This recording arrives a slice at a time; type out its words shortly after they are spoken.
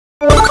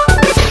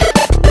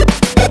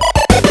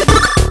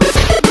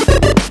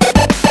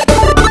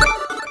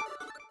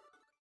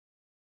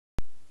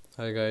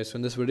Hi guys, so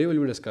in this video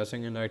we'll be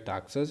discussing indirect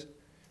taxes.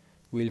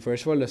 We'll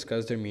first of all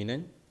discuss their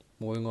meaning,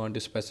 moving on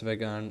to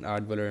specific and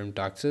ad valorem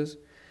taxes,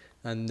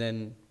 and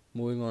then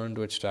moving on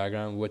to its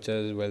diagram, which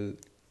is, well,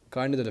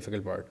 kind of the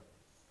difficult part.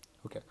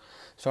 Okay,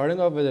 starting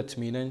off with its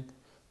meaning,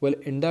 well,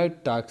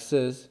 indirect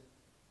taxes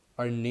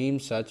are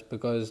named such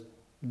because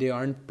they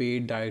aren't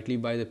paid directly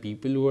by the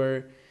people who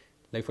are,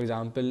 like for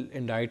example,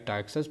 indirect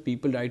taxes,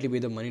 people directly pay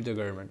the money to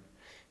the government.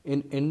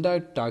 In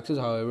indirect taxes,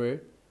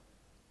 however,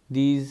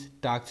 these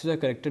taxes are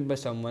collected by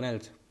someone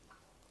else.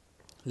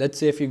 Let's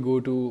say if you go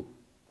to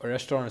a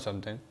restaurant or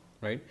something,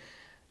 right,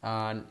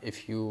 and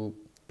if you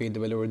pay the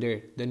bill over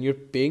there, then you're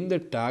paying the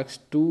tax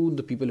to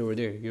the people over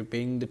there. You're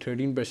paying the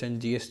 13%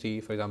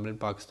 GST, for example, in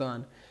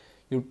Pakistan.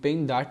 You're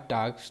paying that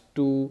tax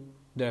to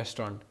the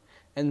restaurant,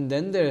 and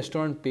then the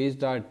restaurant pays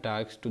that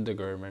tax to the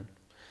government.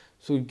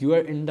 So you are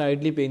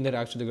indirectly paying the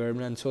tax to the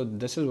government, and so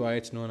this is why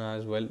it's known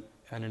as, well,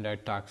 an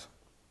indirect tax.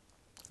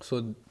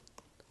 So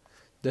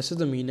this is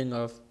the meaning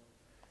of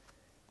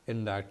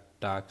indirect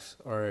tax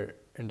or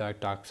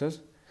indirect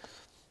taxes.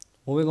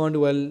 Moving on to,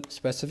 well,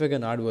 specific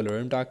and ad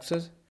valorem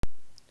taxes.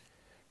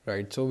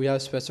 Right, so we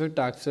have specific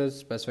taxes,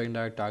 specific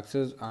indirect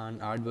taxes,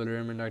 and ad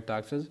valorem indirect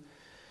taxes.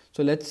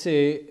 So let's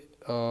say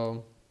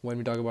when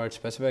we talk about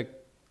specific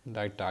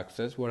indirect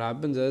taxes, what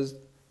happens is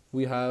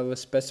we have a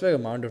specific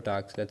amount of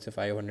tax, let's say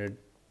 500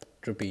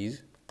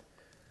 rupees,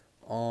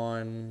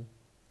 on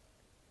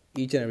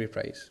each and every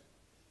price.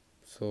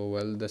 So,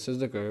 well, this is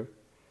the curve,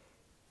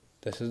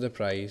 this is the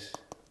price,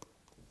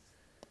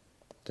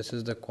 this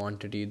is the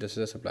quantity, this is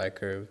the supply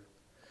curve,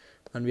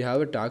 and we have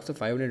a tax of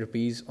 500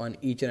 rupees on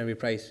each and every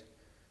price.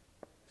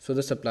 So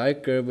the supply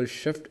curve will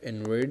shift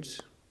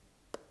inwards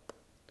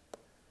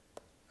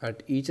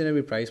at each and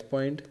every price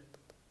point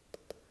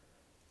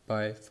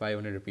by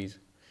 500 rupees.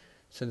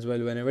 Since,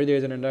 well, whenever there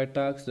is an indirect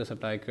tax, the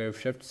supply curve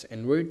shifts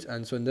inwards,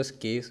 and so in this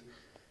case,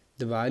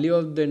 the value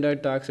of the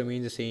indirect tax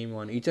remains the same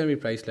on each and every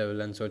price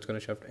level, and so it's going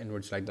to shift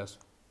inwards like this.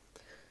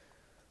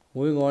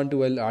 Moving on to,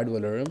 well, ad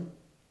valorem.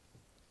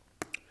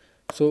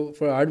 So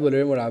for ad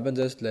valorem, what happens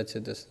is, let's say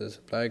this is the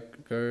supply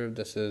curve,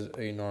 this is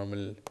a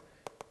normal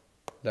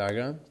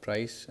diagram,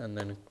 price and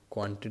then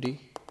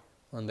quantity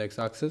on the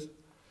x-axis.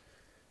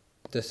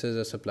 This is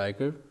a supply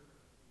curve,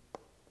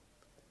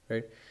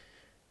 right?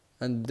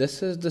 And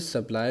this is the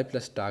supply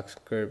plus tax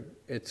curve.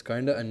 It's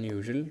kind of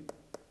unusual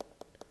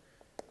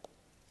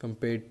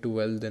compared to,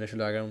 well, the initial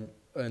diagram.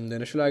 In the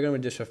initial diagram, it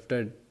just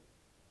shifted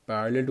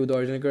parallel to the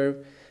original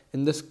curve.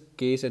 In this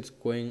case, it's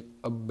going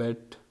a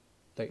bit,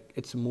 like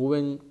it's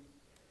moving,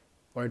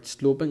 or it's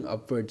sloping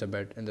upwards a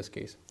bit in this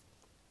case.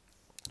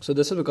 So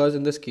this is because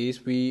in this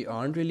case we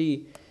aren't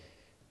really,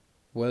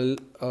 well,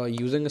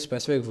 using a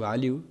specific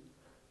value,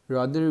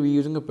 rather we're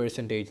using a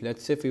percentage.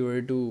 Let's say if we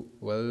were to,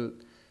 well,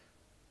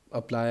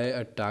 apply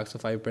a tax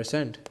of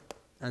 5%,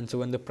 and so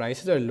when the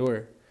prices are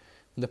lower,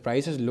 when the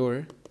price is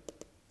lower,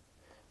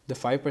 the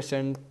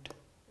 5%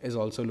 is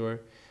also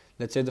lower.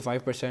 Let's say the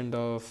 5%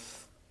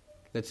 of,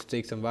 let's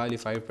take some value,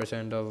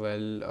 5% of,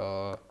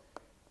 well,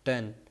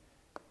 10,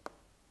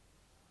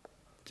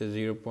 which is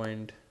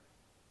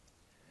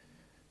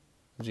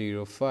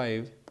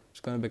 0.05,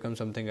 it's going to become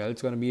something else.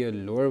 It's going to be a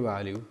lower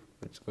value.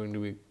 It's going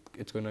to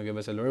give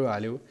us a lower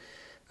value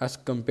as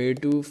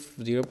compared to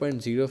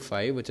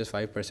 0.05, which is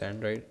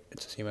 5%, right?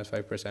 It's the same as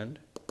 5%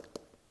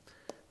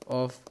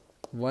 of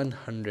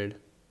 100,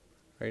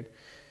 right?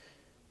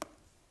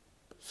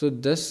 So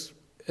this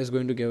is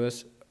going to give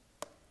us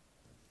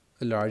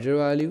a larger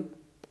value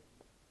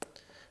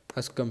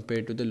as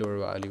compared to the lower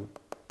value.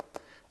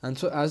 And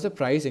so as the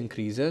price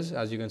increases,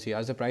 as you can see,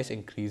 as the price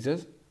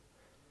increases,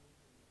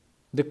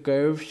 the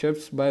curve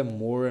shifts by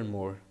more and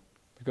more,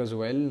 because,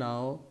 well,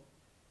 now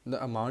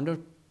the amount of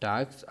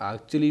tax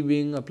actually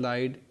being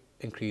applied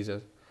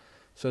increases.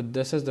 So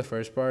this is the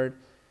first part,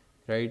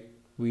 right?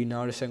 We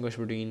now distinguish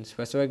between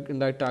specific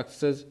indirect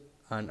taxes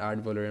and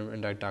ad valorem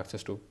indirect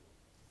taxes too.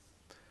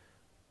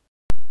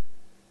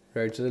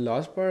 Right, so the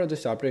last part of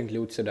this chapter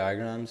includes the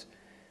diagrams,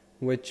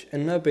 which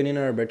in my opinion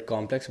are a bit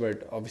complex,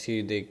 but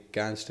obviously they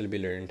can still be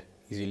learned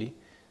easily.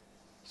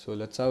 So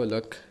let's have a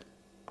look.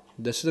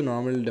 This is the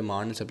normal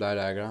demand and supply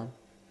diagram.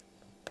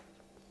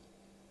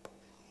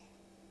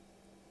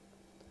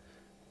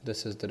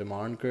 This is the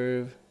demand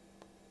curve.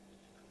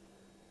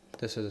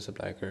 This is the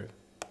supply curve.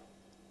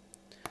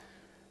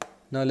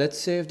 Now let's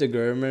say if the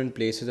government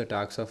places a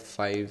tax of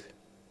 $5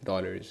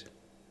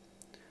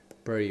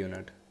 per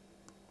unit.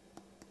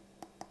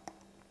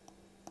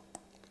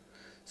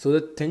 So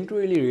the thing to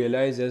really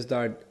realize is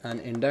that an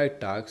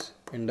indirect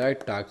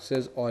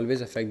taxes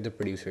always affect the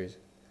producers.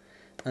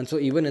 And so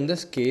even in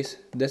this case,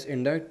 this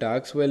indirect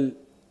tax will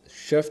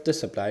shift the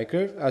supply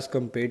curve as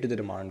compared to the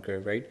demand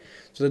curve, right?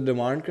 So the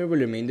demand curve will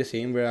remain the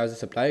same, whereas the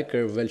supply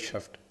curve will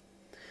shift.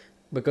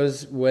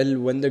 Because, well,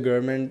 when the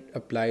government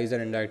applies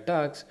an indirect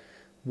tax,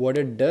 what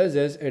it does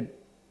is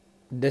it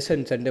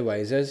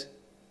disincentivizes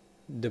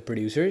the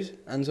producers.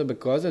 And so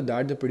because of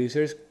that, the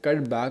producers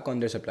cut back on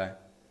their supply.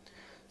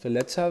 So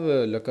let's have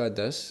a look at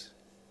this.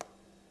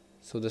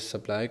 So the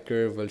supply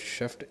curve will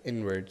shift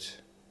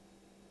inwards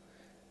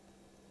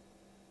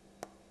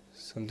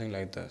something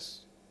like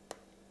this,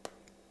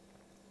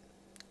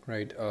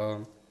 right?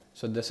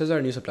 So this is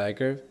our new supply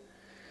curve.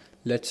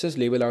 Let's just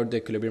label out the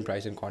equilibrium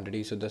price and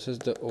quantity. So this is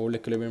the old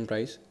equilibrium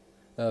price,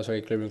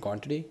 equilibrium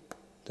quantity.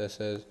 This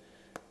is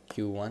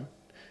Q1,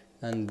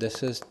 and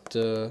this is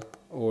the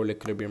old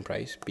equilibrium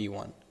price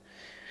P1,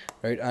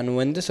 right? And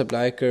when the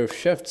supply curve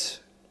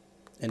shifts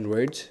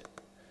inwards,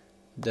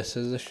 this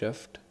is the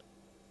shift.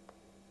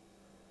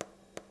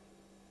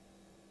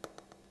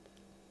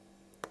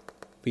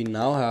 We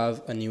now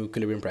have a new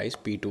equilibrium price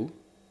P2,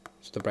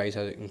 so the price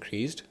has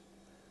increased,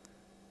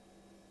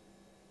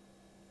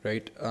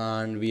 right?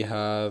 And we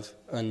have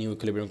a new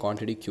equilibrium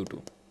quantity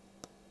Q2.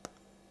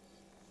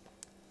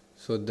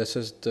 So this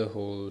is the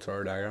whole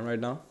sort of diagram right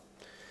now.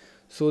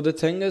 So the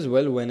thing is,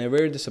 well,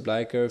 whenever the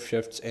supply curve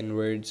shifts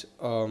inwards,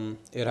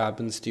 it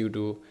happens due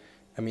to,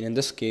 in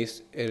this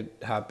case, it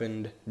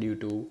happened due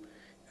to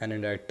an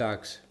indirect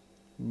tax.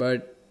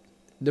 But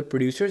the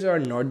producers are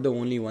not the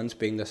only ones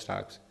paying this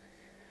tax,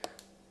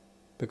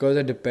 because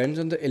it depends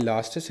on the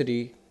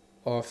elasticity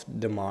of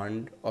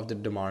demand of the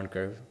demand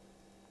curve.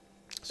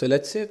 So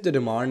let's say if the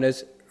demand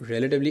is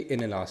relatively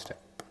inelastic.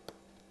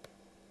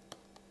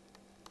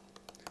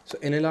 So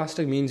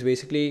inelastic means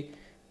basically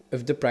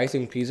if the price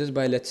increases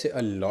by, let's say,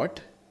 a lot,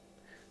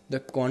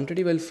 the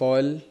quantity will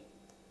fall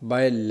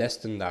by less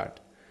than that,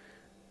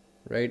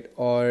 right?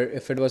 Or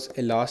if it was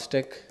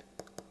elastic,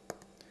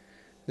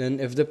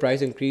 then if the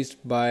price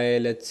increased by,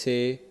 let's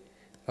say,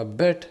 a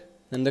bit,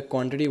 then the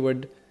quantity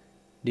would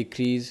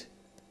decrease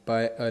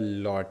by a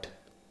lot.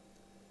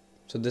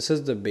 So this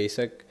is the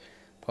basic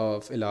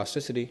of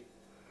elasticity,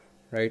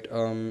 right?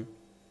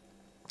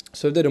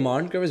 So if the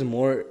demand curve is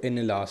more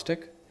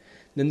inelastic,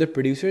 then the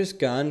producers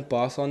can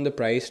pass on the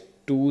price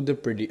to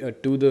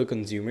the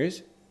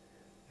consumers,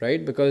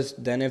 right? Because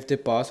then if they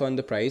pass on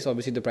the price,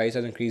 obviously the price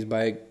has increased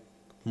by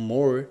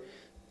more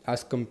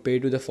as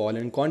compared to the fall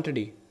in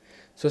quantity.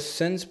 So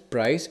since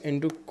price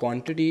into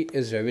quantity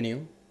is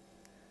revenue,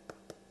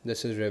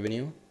 this is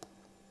revenue,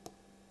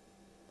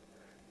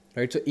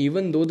 right? So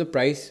even though the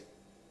price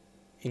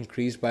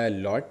increased by a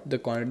lot, the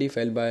quantity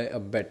fell by a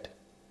bit.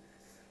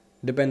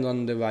 Depends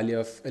on the value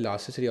of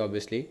elasticity,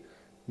 obviously,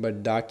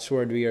 but that's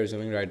what we are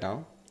assuming right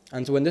now.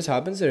 And so when this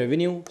happens, the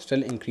revenue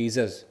still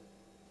increases,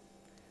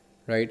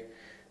 right?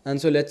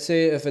 And so let's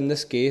say if in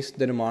this case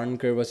the demand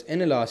curve was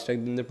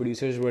inelastic, then the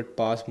producers would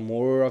pass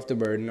more of the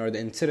burden or the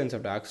incidence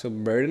of tax. So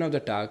burden of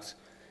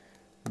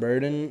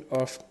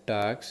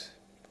tax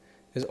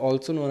is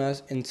also known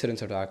as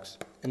incidence of tax.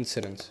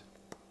 Incidence.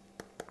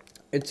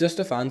 It's just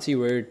a fancy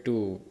word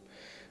to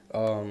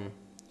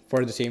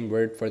for the same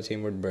word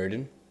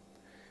burden,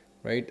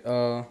 right?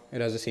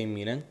 It has the same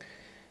meaning.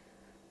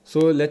 So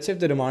let's say if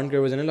the demand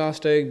curve was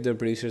inelastic, the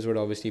producers would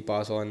obviously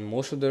pass on more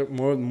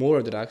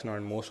of the tax,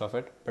 not most of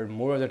it, but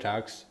more of the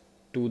tax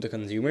to the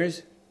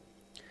consumers,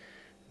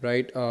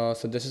 right?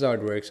 So this is how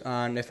it works.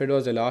 And if it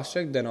was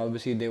elastic, then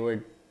obviously they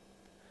would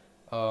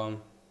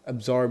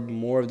absorb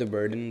more of the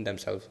burden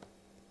themselves.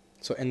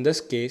 So in this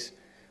case,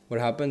 what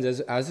happens is,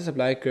 as the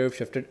supply curve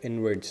shifted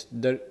inwards,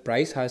 the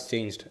price has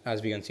changed,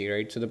 as we can see,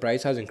 right? So the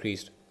price has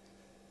increased.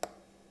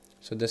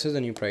 So this is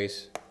the new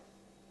price.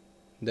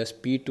 This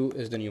P2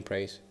 is the new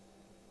price.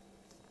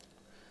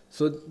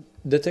 So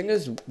the thing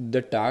is,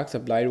 the tax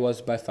applied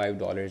was by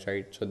 $5,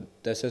 right? So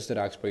this is the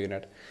tax per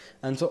unit.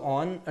 And so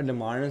on a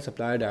demand and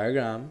supply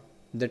diagram,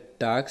 the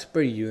tax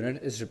per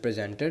unit is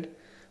represented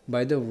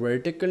by the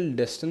vertical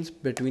distance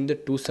between the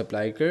two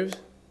supply curves.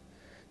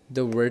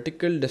 The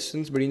vertical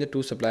distance between the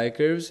two supply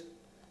curves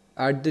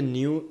at the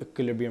new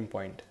equilibrium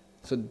point.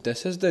 So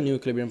this is the new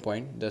equilibrium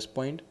point, this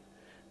point,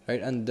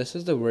 right? And this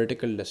is the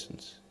vertical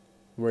distance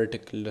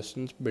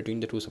between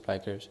the two supply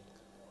curves.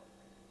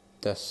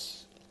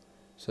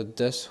 So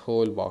this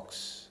whole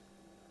box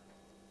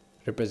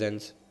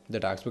represents the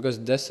tax,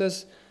 because this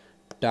is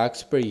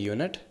tax per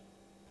unit,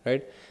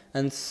 right?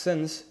 And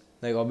since,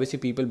 like, obviously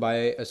people buy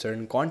a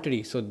certain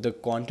quantity, so the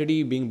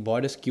quantity being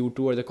bought is Q2,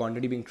 or the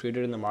quantity being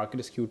traded in the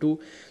market is Q2.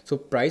 So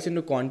price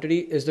into quantity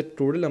is the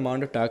total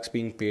amount of tax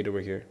being paid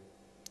over here,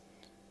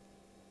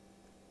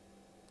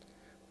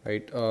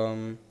 right?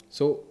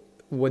 So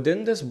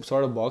within this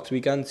sort of box,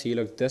 we can see,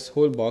 like, this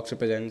whole box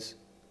represents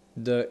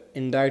the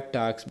indirect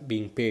tax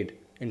being paid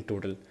in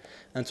total.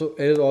 And so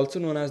it is also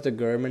known as the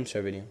government's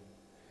revenue.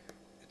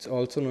 It's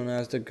also known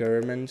as the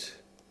government's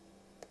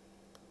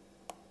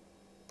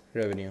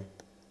revenue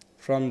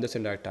from this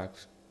indirect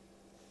tax.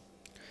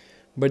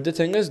 But the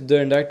thing is,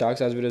 the indirect tax,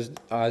 as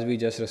we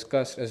just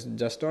discussed, is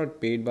just not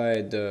paid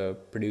by the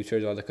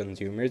producers or the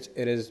consumers.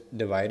 It is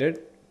divided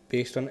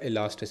based on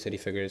elasticity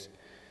figures.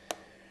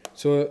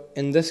 So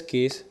in this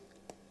case,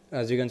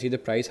 as you can see, the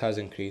price has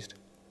increased.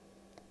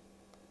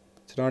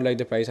 It's not like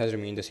the price has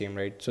remained the same,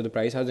 right? So the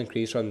price has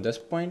increased from this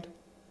point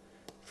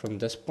to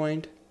this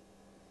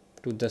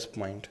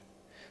point.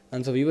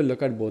 And so we will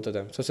look at both of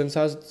them. So since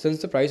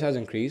the price has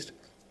increased,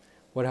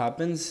 what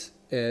happens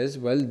is,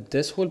 well,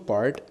 this whole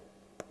part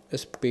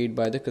is paid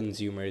by the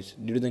consumers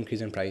due to the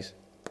increase in price.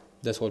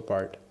 This whole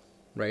part,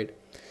 right?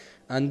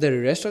 And the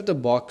rest of the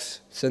box,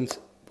 since,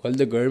 well,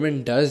 the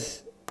government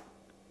does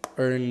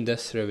earn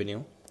this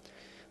revenue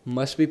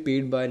must be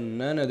paid by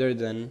none other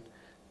than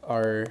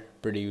our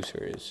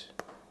producers.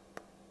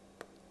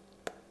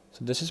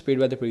 So this is paid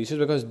by the producers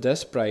because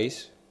this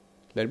price,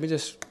 let me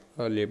just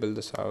label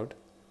this out.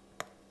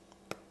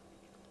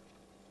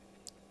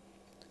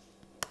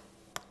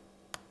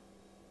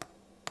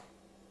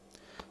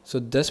 So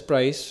this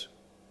price,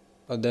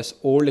 this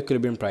old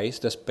equilibrium price,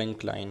 this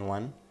pink line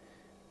one,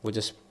 which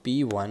is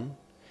P1,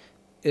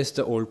 is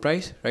the old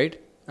price, right?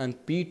 And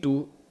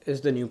P2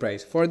 is the new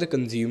price for the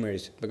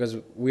consumers, because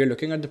we are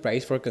looking at the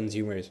price for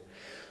consumers.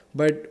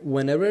 But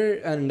whenever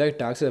an indirect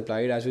tax is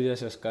applied, as we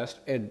just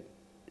discussed, it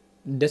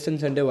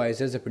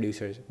disincentivizes the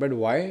producers. But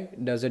why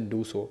does it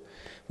do so?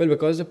 Well,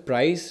 because the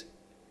price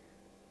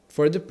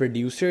for the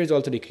producers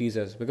also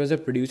decreases, because the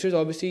producers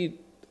obviously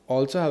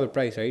also have a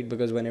price, right?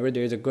 Because whenever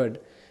there is a good,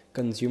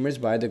 consumers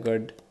buy the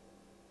good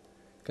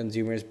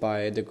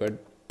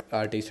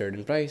at a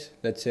certain price.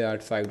 Let's say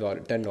at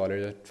 $5, $10,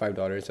 or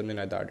 $5, something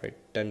like that, right?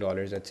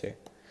 $10, let's say.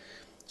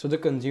 So the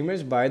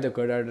consumers buy the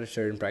good at a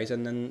certain price,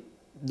 and then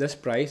this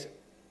price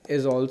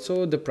is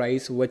also the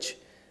price which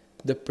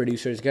the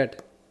producers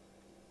get.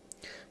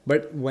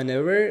 But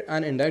whenever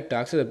an indirect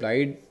tax is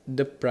applied,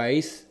 the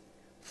price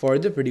for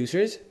the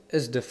producers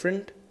is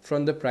different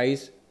from the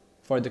price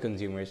for the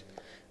consumers.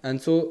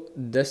 And so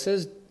this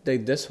is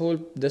like this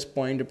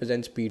point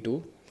represents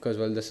P2, because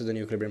well, this is the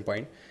new equilibrium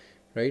point,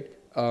 right?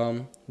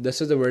 This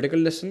is the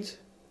vertical distance.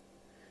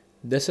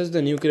 This is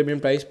the new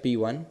equilibrium price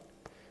P1,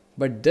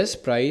 but this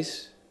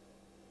price,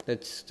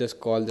 let's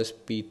just call this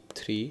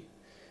P3,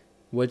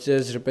 which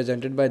is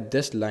represented by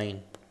this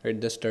line,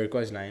 right? This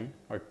turquoise line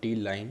or teal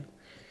line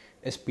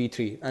is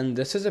P3, and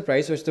this is the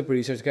price which the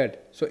producers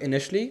get. So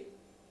initially,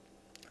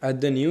 at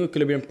the new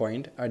equilibrium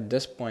point, at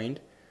this point,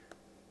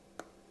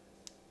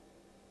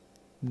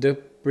 the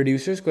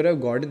producers could have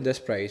gotten this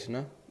price,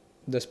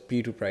 this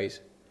P2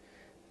 price,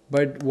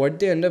 but what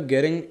they end up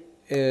getting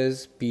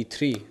is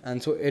P3,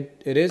 and so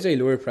it is a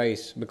lower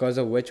price, because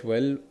of which,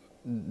 well,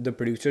 the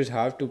producers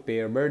have to pay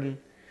a burden,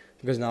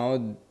 because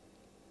now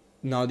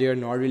they are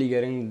not really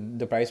getting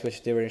the price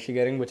which they were initially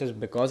getting, which is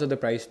because of the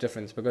price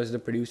difference, because the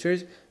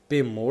producers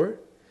pay more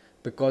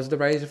because of the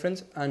price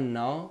difference, and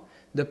now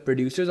the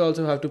producers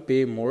also have to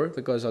pay more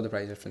because of the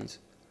price difference.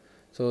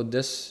 So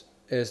this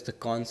is the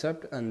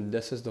concept, and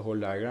this is the whole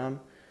diagram.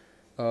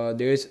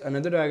 There is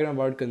another diagram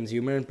about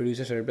consumer and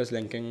producer surplus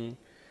linking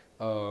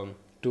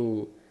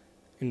to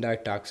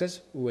indirect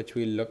taxes, which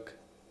we'll look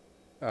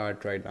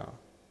at right now.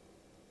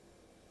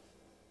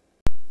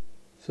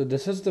 So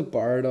this is the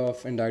part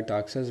of indirect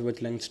taxes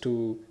which links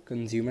to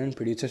consumer and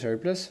producer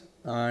surplus,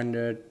 and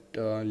it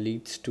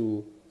leads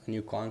to a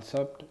new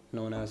concept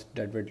known as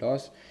deadweight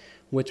loss,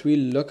 which we'll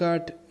look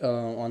at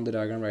on the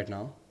diagram right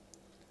now.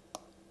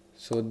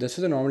 So this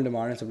is a normal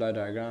demand and supply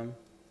diagram,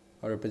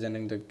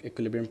 representing the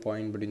equilibrium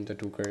point between the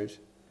two curves,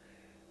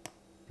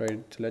 right?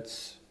 So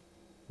let's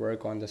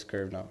work on this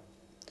curve now.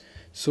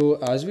 So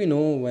as we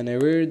know,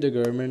 whenever the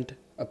government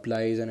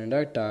applies an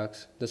indirect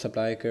tax, the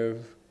supply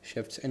curve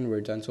shifts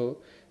inwards, and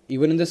so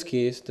even in this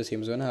case, the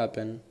same is going to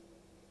happen.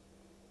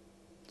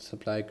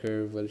 Supply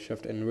curve will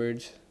shift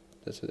inwards.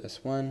 This is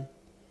S1,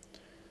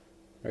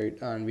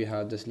 right? And we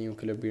have this new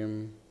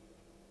equilibrium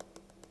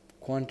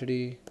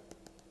quantity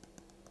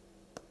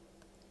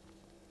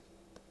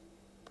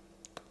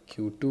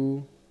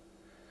Q2,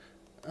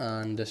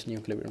 and this new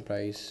equilibrium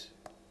price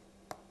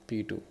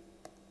P2,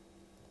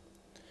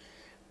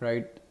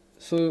 right?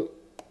 So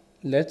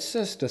let's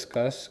just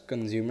discuss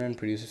consumer and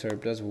producer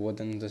surplus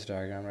within this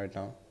diagram right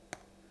now.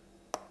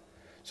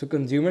 So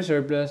consumer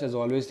surplus is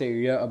always the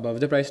area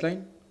above the price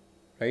line,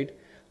 right,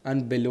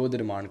 and below the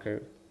demand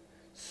curve.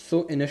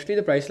 So initially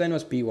the price line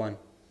was P1.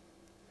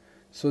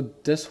 So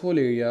this whole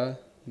area,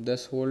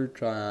 this whole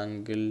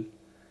triangle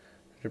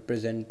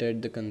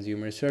represented the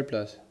consumer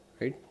surplus,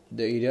 right?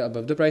 The area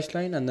above the price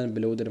line and then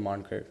below the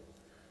demand curve.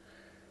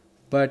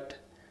 But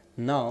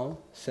now,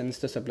 since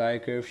the supply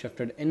curve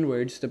shifted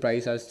inwards, the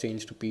price has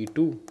changed to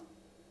P2.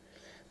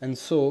 And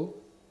so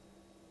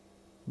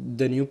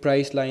the new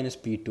price line is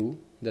P2,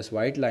 this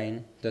white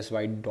line, this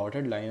white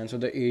dotted line, and so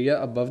the area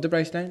above the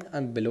price line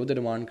and below the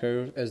demand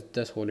curve is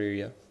this whole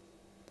area,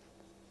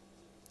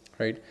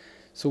 right?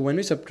 So when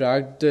we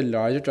subtract the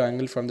larger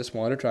triangle from the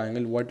smaller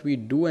triangle, what we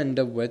do end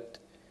up with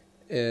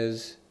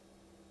is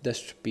this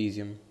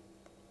trapezium,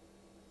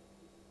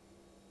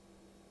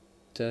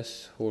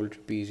 this whole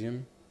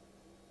trapezium.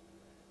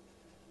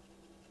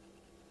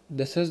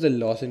 This is the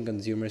loss in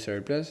consumer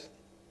surplus.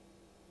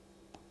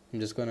 I'm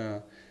just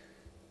gonna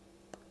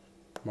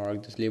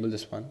mark this, label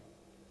this one.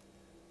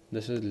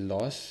 This is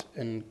loss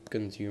in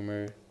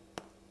consumer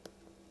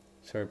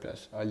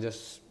surplus. I'll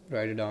just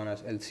write it down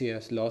as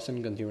LCS, loss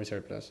in consumer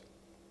surplus.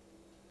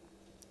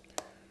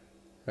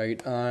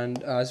 Right,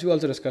 and as we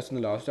also discussed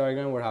in the last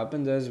diagram, what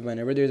happens is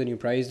whenever there's a new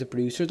price, the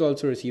producers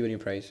also receive a new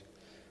price.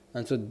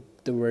 And so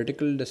the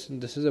vertical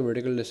distance, this is the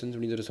vertical distance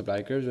between the two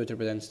supply curves, which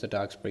represents the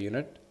tax per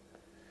unit.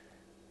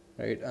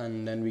 Right,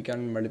 and then we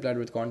can multiply it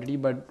with quantity,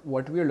 but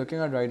what we are looking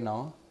at right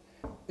now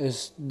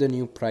is the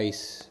new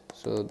price,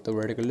 So the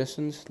vertical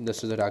distance,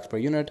 this is the tax per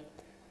unit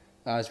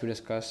as we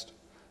discussed,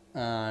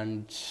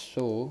 and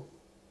so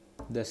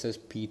this is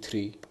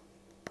P3.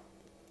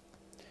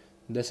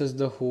 This is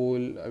the whole,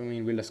 I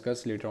mean, we'll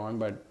discuss later on,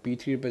 but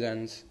P3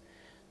 represents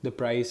the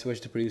price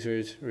which the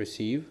producers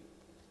receive,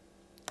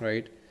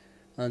 right?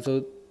 And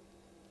so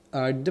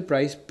at the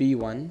price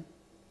P1,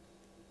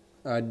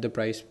 at the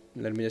price,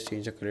 let me just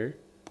change the color.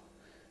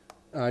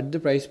 At the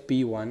price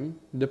P1,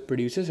 the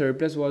producer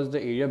surplus was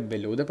the area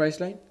below the price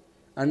line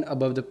and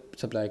above the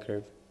supply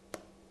curve.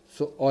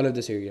 So all of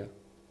this area,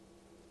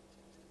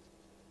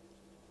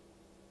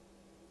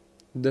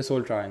 this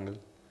whole triangle.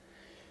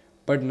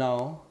 But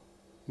now,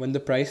 when the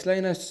price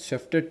line has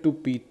shifted to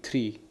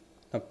P3,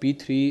 now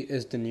P3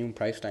 is the new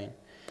price line.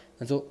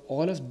 And so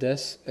all of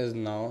this is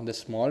now, the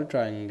small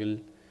triangle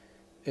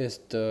is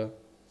the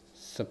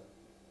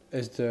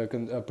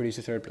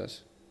producer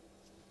surplus,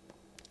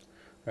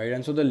 right?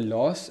 And so the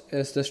loss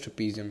is this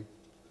trapezium,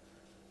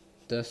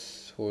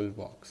 this whole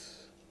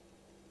box,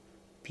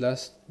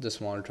 plus the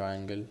small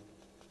triangle.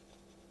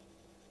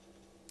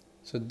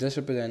 So this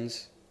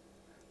represents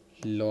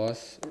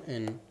loss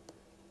in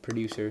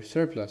producer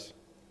surplus.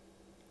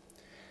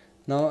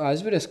 Now,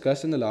 as we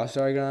discussed in the last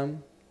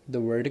diagram, the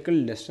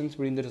vertical distance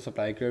between the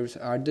supply curves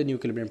at the new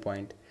equilibrium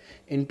point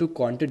into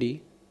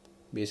quantity,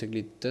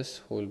 basically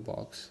this whole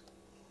box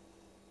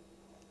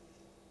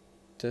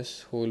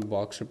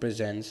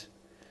represents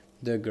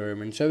the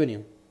government's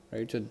revenue,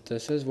 right? So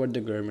this is what the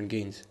government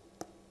gains.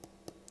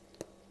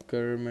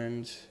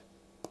 Government's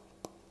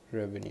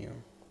revenue.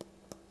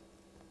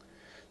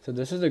 So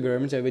this is the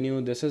government's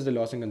revenue, this is the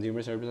loss in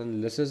consumer surplus,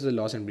 and this is the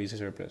loss in producer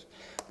surplus.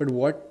 But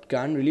what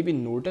can really be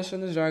noticed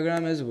in this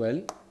diagram as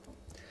well,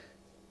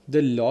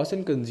 the loss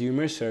in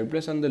consumer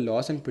surplus and the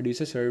loss in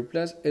producer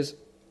surplus is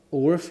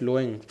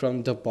overflowing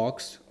from the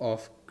box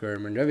of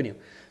government revenue.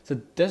 So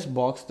this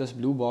box, this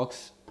blue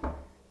box,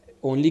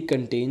 only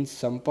contains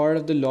some part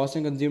of the loss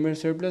in consumer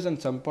surplus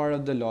and some part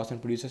of the loss in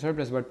producer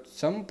surplus, but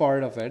some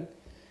part of it,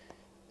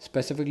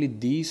 specifically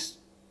these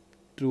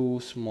two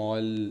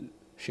small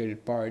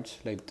shaded parts,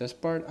 like this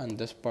part and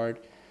this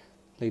part,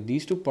 like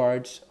these two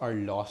parts are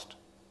lost,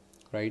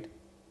 right?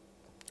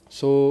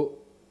 So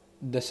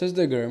this is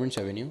the government's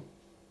revenue,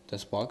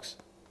 this box,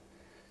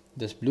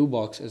 this blue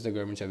box is the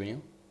government's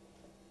revenue,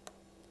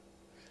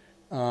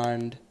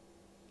 and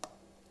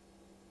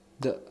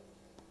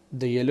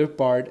the yellow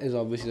part is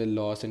obviously the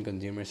loss in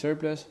consumer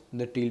surplus,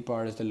 the teal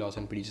part is the loss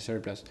in producer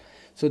surplus.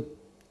 So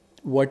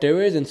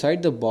whatever is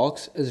inside the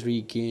box is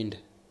regained,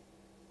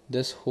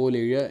 this whole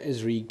area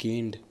is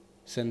regained,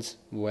 since,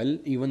 well,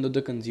 even though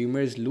the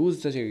consumers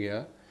lose this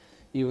area,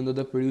 even though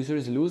the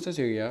producers lose this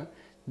area,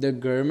 the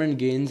government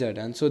gains it,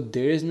 and so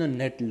there is no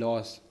net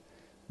loss.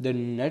 The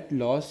net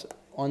loss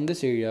on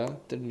this area,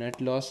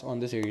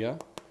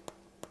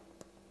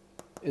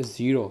 is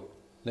zero,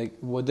 like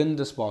within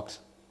this box.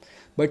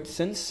 But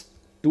since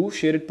two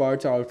shaded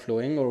parts are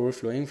outflowing or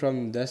overflowing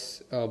from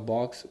this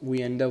box,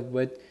 we end up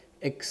with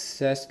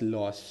excess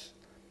loss.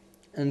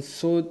 And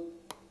so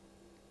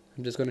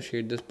I'm just going to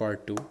shade this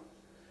part too.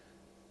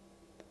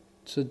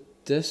 So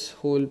this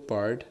whole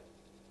part,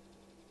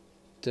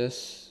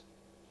 this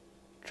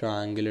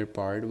triangular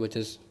part which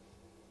is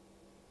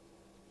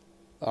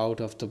out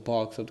of the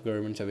box of the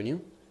government's revenue,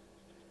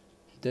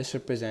 this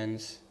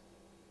represents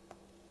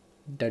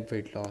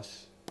deadweight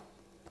loss.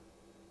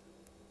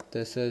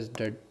 This is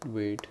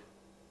deadweight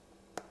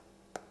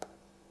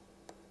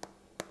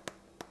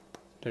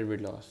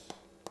loss,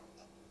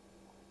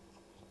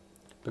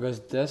 because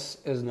this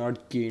is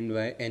not gained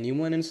by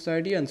anyone in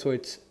society, and so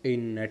it's a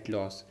net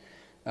loss.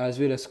 As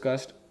we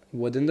discussed,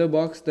 within the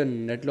box the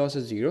net loss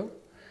is zero,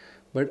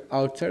 but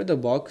outside of the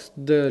box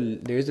there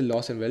is a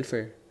loss in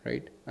welfare,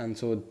 right? And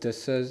so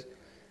this is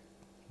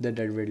the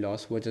deadweight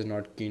loss, which is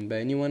not gained by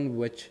anyone,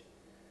 which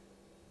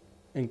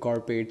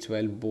incorporates,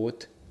 well,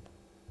 both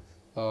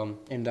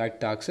indirect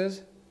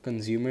taxes,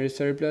 consumer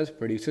surplus,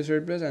 producer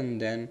surplus,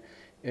 and then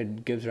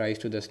it gives rise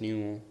to this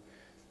new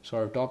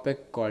sort of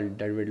topic called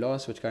deadweight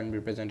loss, which can be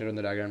represented on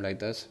the diagram like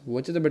this,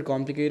 which is a bit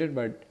complicated,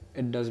 but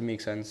it does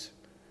make sense